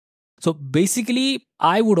So basically,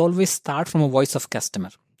 I would always start from a voice of customer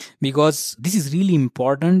because this is really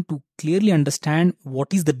important to clearly understand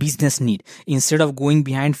what is the business need instead of going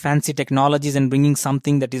behind fancy technologies and bringing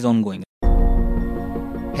something that is ongoing.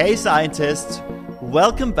 Hey scientists,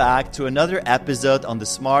 welcome back to another episode on the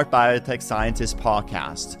Smart Biotech Scientist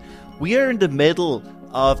podcast. We are in the middle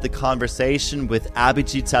of the conversation with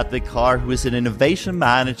Abhijeet Satwekar, who is an innovation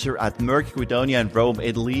manager at Merck Guidonia in Rome,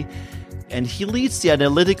 Italy, and he leads the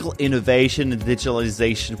analytical innovation and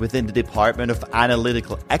digitalization within the Department of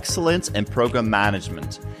Analytical Excellence and Program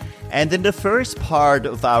Management. And in the first part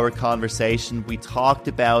of our conversation, we talked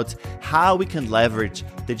about how we can leverage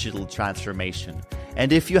digital transformation.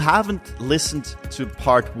 And if you haven't listened to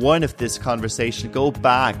part one of this conversation, go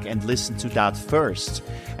back and listen to that first.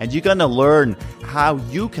 And you're going to learn how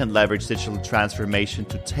you can leverage digital transformation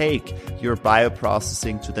to take your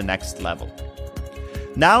bioprocessing to the next level.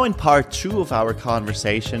 Now in part two of our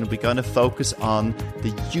conversation, we're going to focus on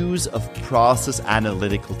the use of process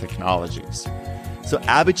analytical technologies. So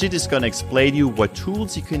Abhijeet is going to explain you what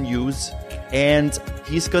tools you can use, and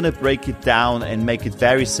he's going to break it down and make it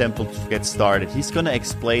very simple to get started. He's going to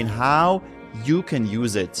explain how you can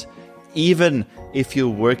use it, even if you're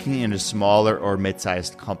working in a smaller or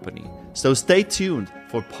mid-sized company. So stay tuned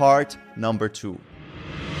for part number two.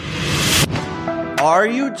 Are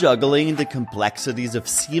you juggling the complexities of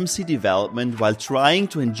CMC development while trying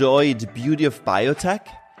to enjoy the beauty of biotech?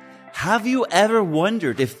 Have you ever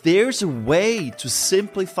wondered if there's a way to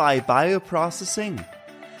simplify bioprocessing?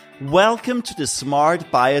 Welcome to the Smart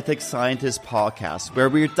Biotech Scientist podcast, where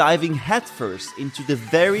we're diving headfirst into the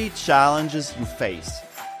very challenges you face.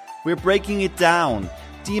 We're breaking it down,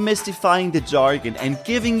 demystifying the jargon, and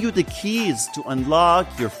giving you the keys to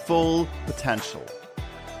unlock your full potential.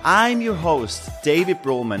 I'm your host, David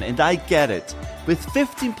Brohlman, and I get it. With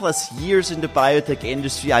 15 plus years in the biotech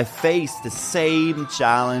industry, I face the same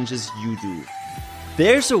challenges you do.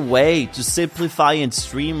 There's a way to simplify and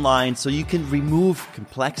streamline so you can remove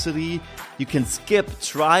complexity, you can skip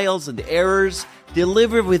trials and errors,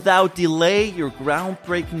 deliver without delay your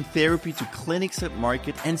groundbreaking therapy to clinics and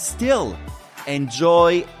market, and still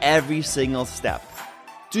enjoy every single step.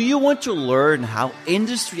 Do you want to learn how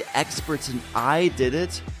industry experts and I did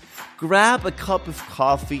it? Grab a cup of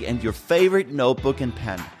coffee and your favorite notebook and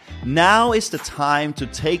pen. Now is the time to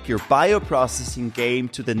take your bioprocessing game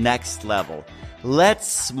to the next level. Let's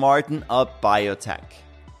smarten up biotech.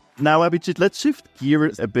 Now, Abhijeet, let's shift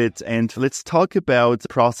gears a bit and let's talk about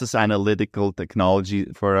process analytical technology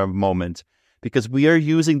for a moment, because we are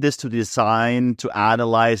using this to design, to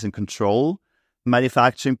analyze and control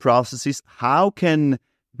manufacturing processes. How can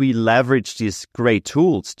we leverage these great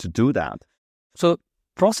tools to do that? So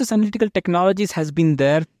process analytical technologies has been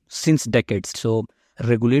there since decades. So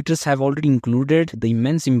regulators have already included the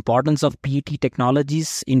immense importance of PAT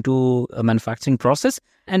technologies into a manufacturing process,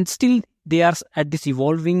 and still they are at this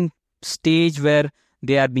evolving stage where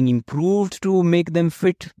they are being improved to make them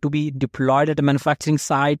fit to be deployed at a manufacturing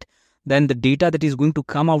site. Then the data that is going to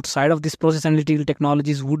come outside of this process analytical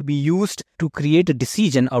technologies would be used to create a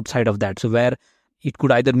decision outside of that. So where it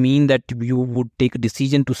could either mean that you would take a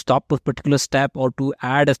decision to stop a particular step or to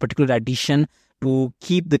add a particular addition to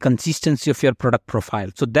keep the consistency of your product profile.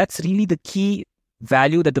 So that's really the key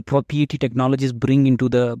value that the PAT technologies bring into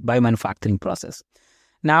the biomanufacturing process.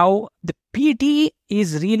 Now, the PAT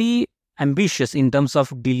is really ambitious in terms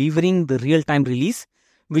of delivering the real-time release,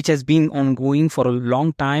 which has been ongoing for a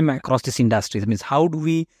long time across this industry. That means how do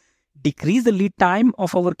we decrease the lead time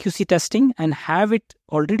of our QC testing and have it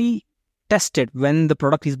already tested when the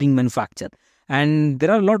product is being manufactured. And there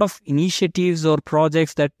are a lot of initiatives or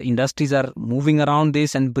projects that industries are moving around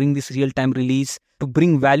this and bring this real-time release to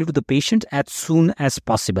bring value to the patient as soon as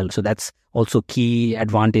possible. So that's also key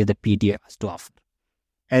advantage that PAT has to offer.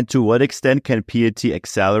 And to what extent can PAT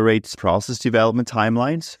accelerate process development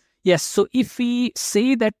timelines? Yes. So if we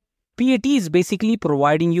say that PAT is basically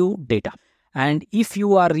providing you data, and if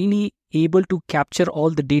you are really able to capture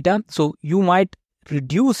all the data, so you might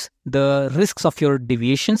reduce the risks of your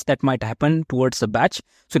deviations that might happen towards the batch.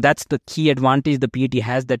 So that's the key advantage the PAT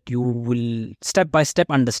has, that you will step by step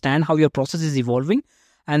understand how your process is evolving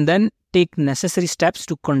and then take necessary steps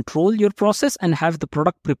to control your process and have the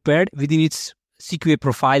product prepared within its CQA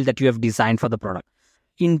profile that you have designed for the product.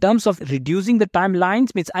 In terms of reducing the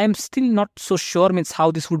timelines, means I am still not so sure means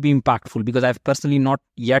how this would be impactful, because I've personally not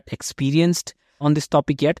yet experienced on this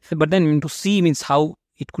topic yet. But then to see means how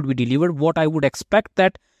it could be delivered, what I would expect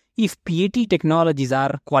that if PAT technologies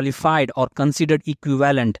are qualified or considered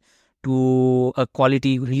equivalent to a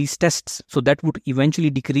quality release tests, so that would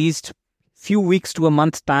eventually decrease few weeks to a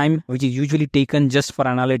month time, which is usually taken just for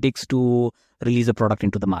analytics to release a product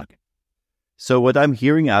into the market. So what I'm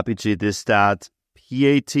hearing, Abhijeet, is that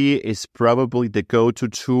PAT is probably the go-to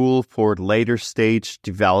tool for later stage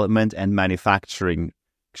development and manufacturing.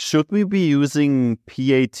 Should we be using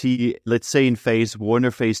PAT, let's say in phase 1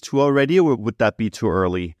 or phase 2 already, or would that be too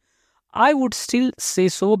early? I would still say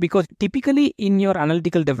so, because typically in your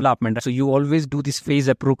analytical development, so you always do this phase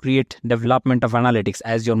appropriate development of analytics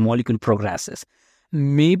as your molecule progresses.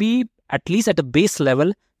 Maybe at least at a base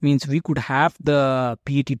level means we could have the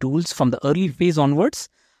PAT tools from the early phase onwards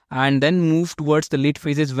and then move towards the late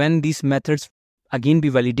phases when these methods again be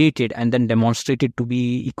validated and then demonstrated to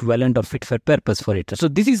be equivalent or fit for purpose for it. So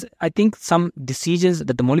this is, I think, some decisions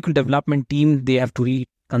that the molecule development team, they have to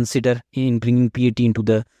reconsider in bringing PAT into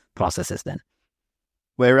the processes then.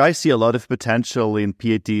 Where I see a lot of potential in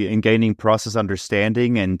PAT in gaining process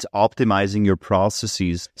understanding and optimizing your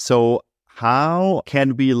processes. So how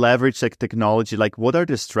can we leverage like technology? Like, what are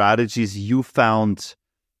the strategies you found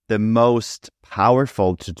the most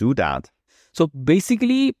powerful to do that? So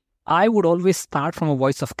basically, I would always start from a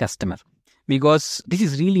voice of customer, because this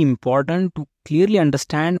is really important to clearly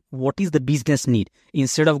understand what is the business need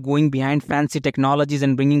instead of going behind fancy technologies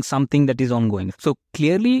and bringing something that is ongoing. So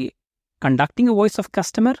clearly conducting a voice of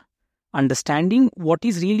customer, understanding what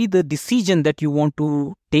is really the decision that you want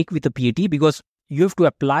to take with the PAT, because you have to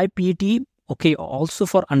apply PAT, okay, also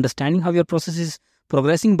for understanding how your process is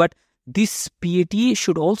progressing, but this PAT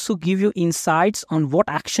should also give you insights on what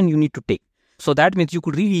action you need to take. So that means you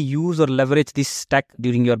could really use or leverage this tech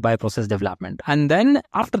during your bioprocess development. And then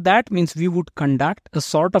after that means we would conduct a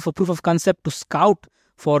sort of a proof of concept to scout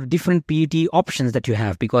for different PAT options that you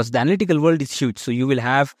have, because the analytical world is huge. So you will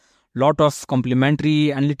have a lot of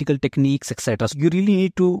complementary analytical techniques, etc. So you really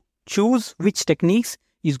need to choose which techniques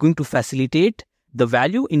is going to facilitate the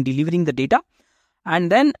value in delivering the data.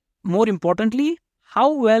 And then more importantly,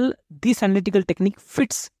 how well this analytical technique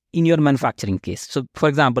fits in your manufacturing case. So for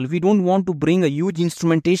example, we don't want to bring a huge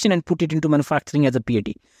instrumentation and put it into manufacturing as a PAT.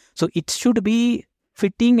 So it should be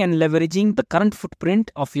fitting and leveraging the current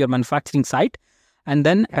footprint of your manufacturing site and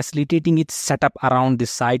then facilitating its setup around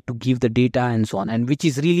this site to give the data and so on, and which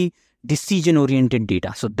is really decision-oriented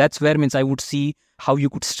data. So that's where means I would see how you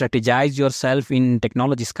could strategize yourself in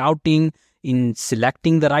technology scouting, in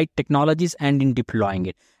selecting the right technologies and in deploying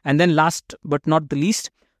it. And then last but not the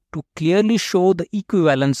least, to clearly show the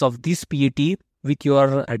equivalence of this PAT with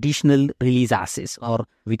your additional release assays or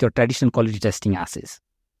with your traditional quality testing assays.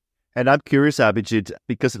 And I'm curious, Abhijeet,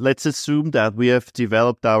 because let's assume that we have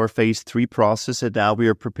developed our phase 3 process and now we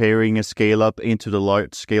are preparing a scale up into the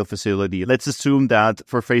large scale facility. Let's assume that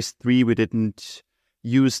for phase 3, we didn't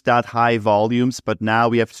use that high volumes, but now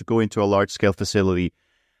we have to go into a large scale facility.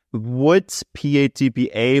 Would PAT be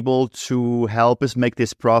able to help us make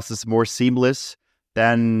this process more seamless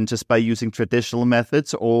than just by using traditional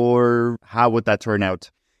methods, or how would that turn out?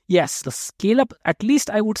 Yes, the scale up, at least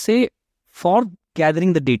I would say, for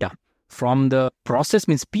gathering the data from the process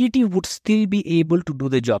means PAT would still be able to do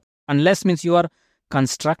the job, unless means you are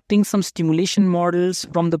constructing some stimulation models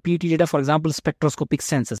from the PAT data, for example, spectroscopic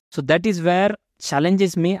sensors. So that is where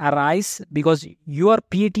challenges may arise, because your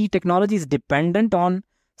PAT technology is dependent on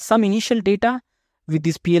some initial data with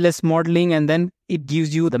this PLS modeling, and then it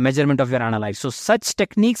gives you the measurement of your analyte. So such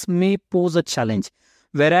techniques may pose a challenge.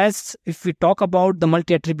 Whereas if we talk about the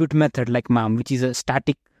multi-attribute method like MAM, which is a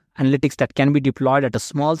static analytics that can be deployed at a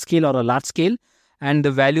small scale or a large scale, and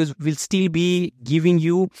the values will still be giving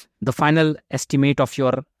you the final estimate of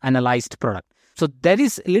your analyzed product. So there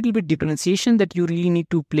is a little bit differentiation that you really need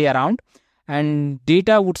to play around. And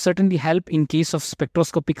data would certainly help in case of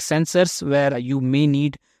spectroscopic sensors, where you may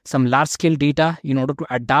need some large-scale data in order to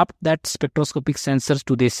adapt that spectroscopic sensors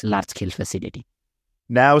to this large-scale facility.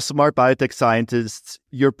 Now, smart biotech scientists,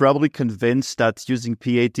 you're probably convinced that using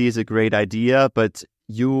PAT is a great idea, but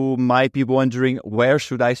you might be wondering, where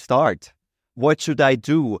should I start? What should I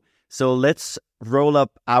do? So let's roll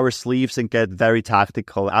up our sleeves and get very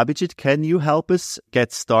tactical. Abhijeet, can you help us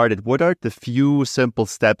get started? What are the few simple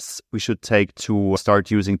steps we should take to start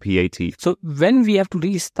using PAT? So when we have to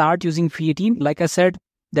really start using PAT, like I said,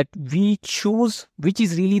 that we choose which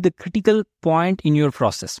is really the critical point in your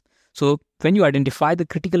process. So when you identify the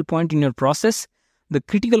critical point in your process, the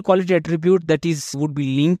critical quality attribute that is would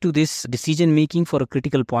be linked to this decision making for a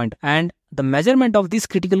critical point. And the measurement of this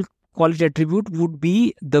critical quality attribute would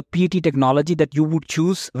be the PAT technology that you would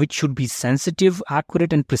choose, which should be sensitive,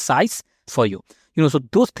 accurate, and precise for you. So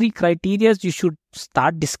those 3 criteria you should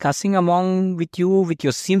start discussing with your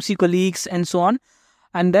CMC colleagues and so on.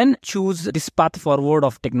 and then choose this path forward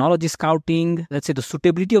of technology scouting, let's say the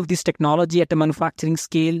suitability of this technology at a manufacturing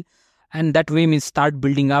scale. And that way, we start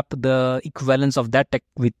building up the equivalence of that tech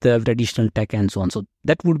with the traditional tech and so on. So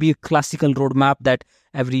that would be a classical roadmap that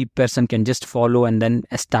every person can just follow and then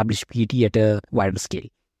establish PET at a wider scale.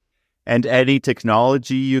 And any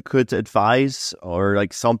technology you could advise, or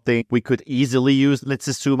like something we could easily use? Let's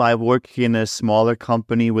assume I work in a smaller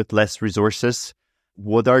company with less resources.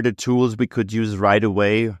 What are the tools we could use right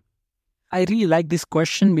away? I really like this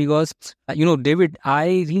question because, David,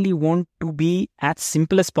 I really want to be as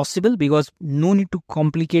simple as possible, because no need to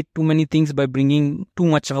complicate too many things by bringing too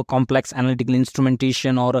much of a complex analytical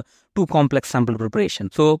instrumentation or a too complex sample preparation.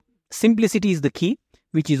 So simplicity is the key,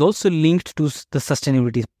 which is also linked to the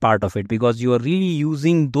sustainability part of it, because you are really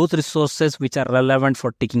using those resources which are relevant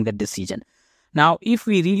for taking that decision. Now, if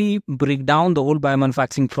we really break down the whole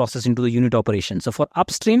biomanufacturing process into the unit operation, so for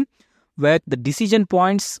upstream, where the decision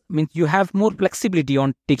points means you have more flexibility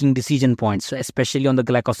on taking decision points, especially on the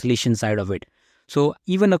glycosylation side of it. So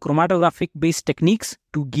even a chromatographic based techniques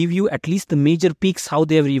to give you at least the major peaks, how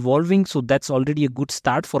they are evolving. So that's already a good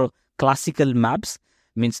start for a classical maps.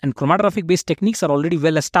 And chromatographic based techniques are already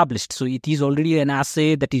well established. So it is already an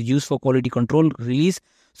assay that is used for quality control release.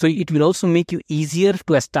 So it will also make you easier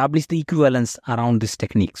to establish the equivalence around this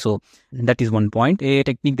technique. So that is one point, a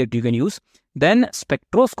technique that you can use. Then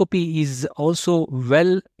spectroscopy is also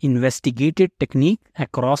well investigated technique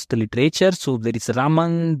across the literature. So there is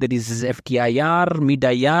Raman, there is FTIR,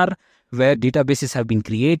 mid-IR, where databases have been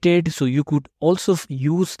created. So you could also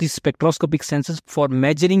use these spectroscopic sensors for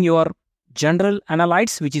measuring your general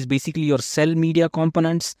analytes, which is basically your cell media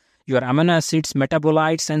components, your amino acids,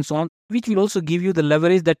 metabolites, and so on, which will also give you the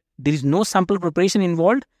leverage that there is no sample preparation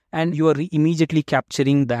involved and you are immediately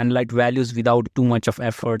capturing the analyte values without too much of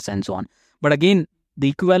efforts and so on. But again, the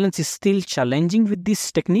equivalence is still challenging with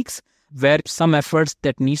these techniques, where some efforts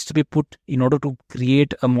that needs to be put in order to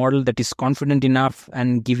create a model that is confident enough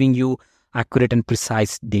and giving you accurate and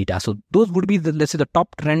precise data. So those would be let's say the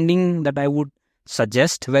top trending that I would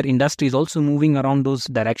suggest, where industry is also moving around those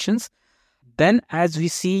directions. Then as we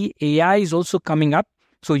see, AI is also coming up.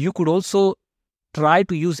 So you could also try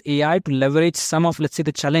to use AI to leverage some of, let's say,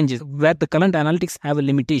 the challenges where the current analytics have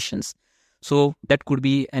limitations. So that could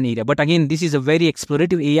be an area. But again, this is a very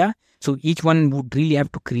explorative area. So each one would really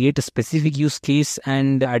have to create a specific use case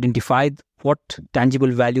and identify what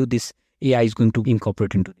tangible value this AI is going to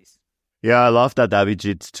incorporate into this. Yeah, I love that,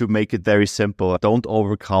 Abhijeet, to make it very simple. Don't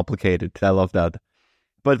overcomplicate it. I love that.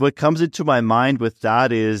 But what comes into my mind with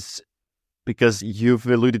that is, because you've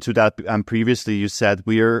alluded to that previously, you said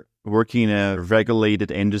we are working in a regulated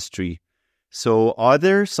industry. So are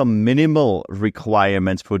there some minimal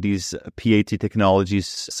requirements for these PAT technologies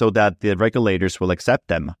so that the regulators will accept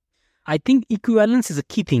them? I think equivalence is a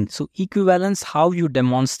key thing. So equivalence, how you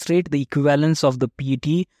demonstrate the equivalence of the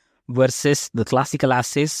PAT versus the classical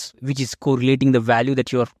assays, which is correlating the value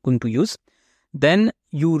that you are going to use. Then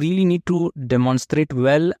you really need to demonstrate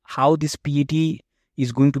well how this PAT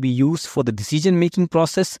is going to be used for the decision-making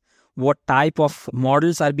process, what type of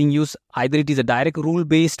models are being used. Either it is a direct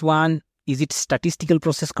rule-based one, is it statistical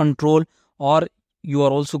process control, or you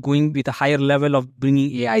are also going with a higher level of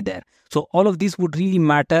bringing AI there. So all of this would really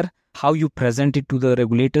matter how you present it to the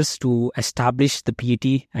regulators to establish the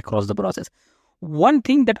PAT across the process. One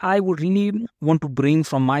thing that I would really want to bring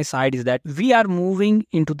from my side is that we are moving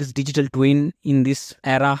into this digital twin in this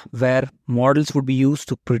era where models would be used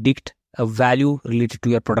to predict a value related to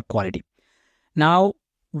your product quality. Now,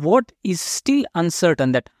 what is still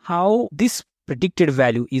uncertain that how this predicted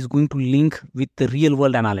value is going to link with the real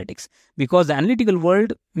world analytics, because the analytical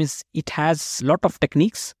world means it has a lot of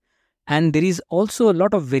techniques and there is also a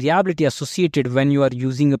lot of variability associated when you are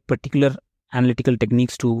using a particular analytical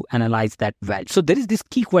techniques to analyze that value. So there is this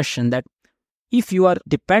key question that if you are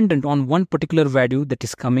dependent on one particular value that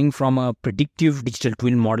is coming from a predictive digital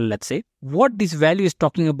twin model, let's say, what this value is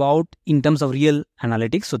talking about in terms of real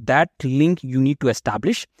analytics. So that link you need to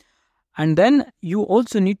establish. And then you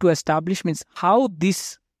also need to establish means how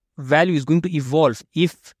this value is going to evolve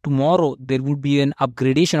if tomorrow there would be an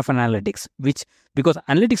upgradation of analytics, which because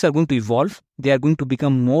analytics are going to evolve, they are going to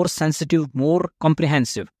become more sensitive, more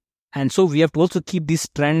comprehensive. And so we have to also keep this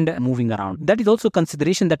trend moving around. That is also a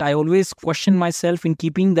consideration that I always question myself in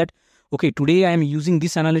keeping that, okay, today I am using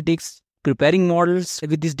this analytics, preparing models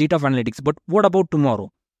with this data of analytics. But what about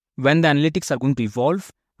tomorrow when the analytics are going to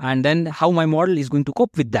evolve and then how my model is going to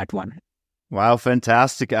cope with that one? Wow,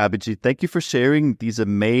 fantastic, Abhijeet. Thank you for sharing these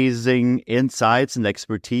amazing insights and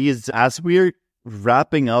expertise. As we're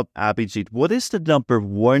wrapping up, Abhijeet, what is the number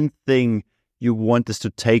one thing you want us to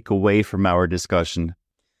take away from our discussion?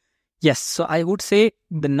 Yes. So I would say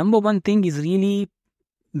the number one thing is really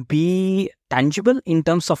be tangible in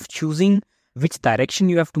terms of choosing which direction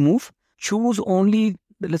you have to move. Choose only,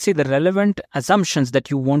 let's say, the relevant assumptions that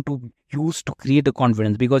you want to use to create the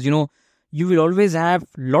confidence, because you will always have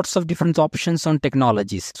lots of different options on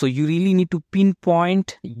technologies. So you really need to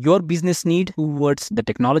pinpoint your business need towards the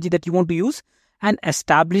technology that you want to use and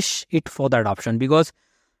establish it for that option. Because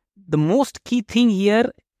the most key thing here,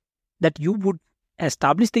 that you would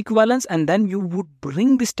establish the equivalence and then you would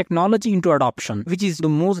bring this technology into adoption, which is the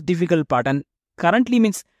most difficult part. And currently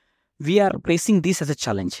means we are placing this as a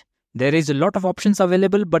challenge. There is a lot of options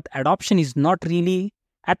available, but adoption is not really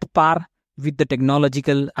at par with the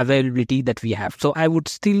technological availability that we have. So I would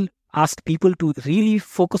still ask people to really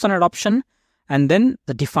focus on adoption and then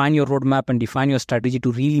define your roadmap and define your strategy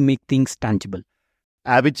to really make things tangible.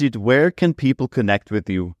 Abhijeet, where can people connect with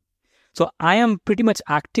you? So I am pretty much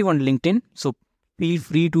active on LinkedIn. So feel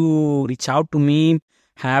free to reach out to me,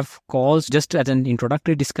 have calls just as an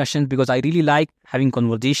introductory discussion, because I really like having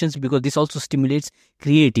conversations, because this also stimulates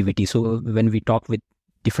creativity. So when we talk with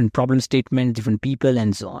different problem statements, different people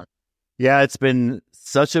and so on. Yeah, it's been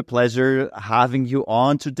such a pleasure having you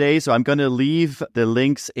on today. So I'm going to leave the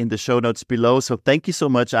links in the show notes below. So thank you so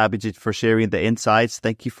much, Abhijeet, for sharing the insights.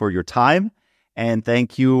 Thank you for your time. And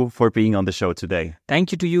thank you for being on the show today.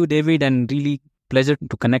 Thank you to you, David, and really pleasure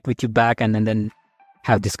to connect with you back and then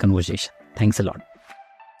have this conversation. Thanks a lot.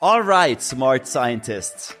 All right, smart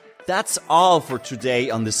scientists. That's all for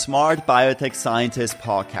today on the Smart Biotech Scientist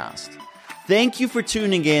podcast. Thank you for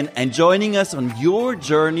tuning in and joining us on your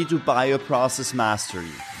journey to bioprocess mastery.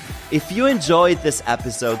 If you enjoyed this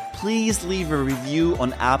episode, please leave a review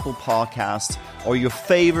on Apple Podcasts or your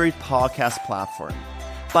favorite podcast platform.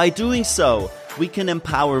 By doing so, we can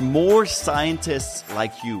empower more scientists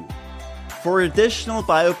like you. For additional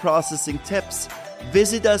bioprocessing tips,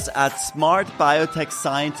 visit us at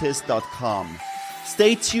smartbiotechscientist.com.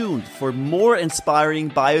 Stay tuned for more inspiring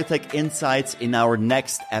biotech insights in our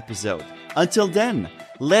next episode. Until then,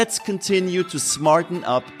 let's continue to smarten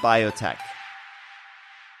up biotech.